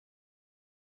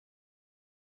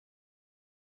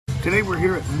Today we're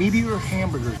here at Meteor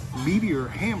Hamburger. Meteor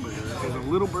Hamburger is a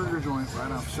little burger joint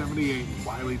right off 78 in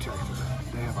Wylie, Texas.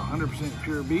 They have 100%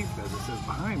 pure beef, as it says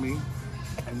behind me,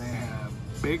 and they have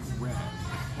Big Red.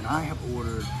 And I have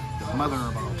ordered the mother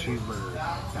of all cheeseburgers,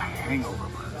 the Hangover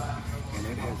burger. And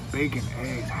it has bacon,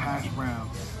 eggs, hash brown,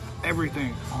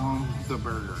 everything on the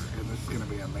burger. And this is gonna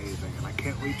be amazing. And I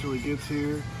can't wait till it gets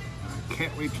here. And I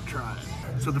can't wait to try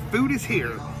it. So the food is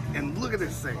here, and look at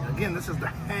this thing. Again, this is the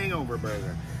Hangover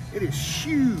burger. It is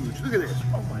huge. Look at this.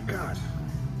 Oh my God.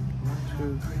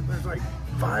 1, 2, 3. There's like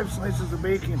 5 slices of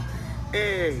bacon,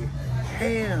 egg,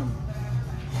 ham,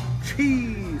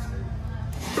 cheese,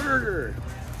 burger.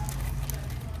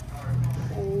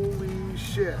 Holy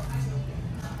shit.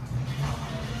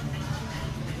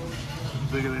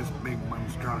 Look at this big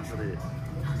monstrosity.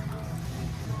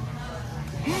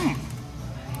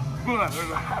 Look at that.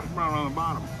 There's a hash brown on the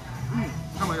bottom.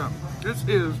 Oh my God. This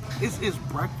is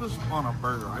breakfast on a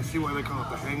burger. I see why they call it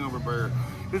the Hangover burger.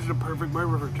 This is a perfect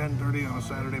burger for 10:30 on a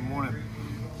Saturday morning,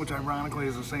 which ironically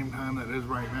is the same time that it is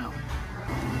right now.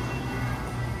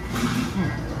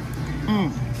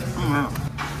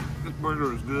 This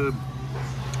burger is good.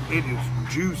 It is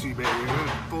juicy, baby.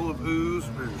 It's full of ooze.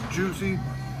 It's juicy.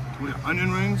 We got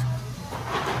onion rings.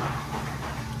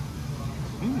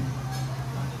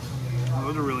 Oh,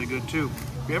 those are really good too.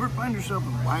 If you ever find yourself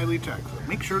in Wylie, Texas,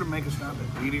 make sure to make a stop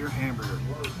at Meteor Hamburger.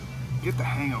 Get the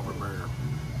Hangover burger.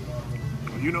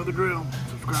 You know the drill.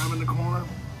 Subscribe in the corner.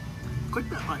 Click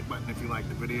that like button if you like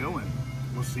the video, and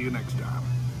we'll see you next time.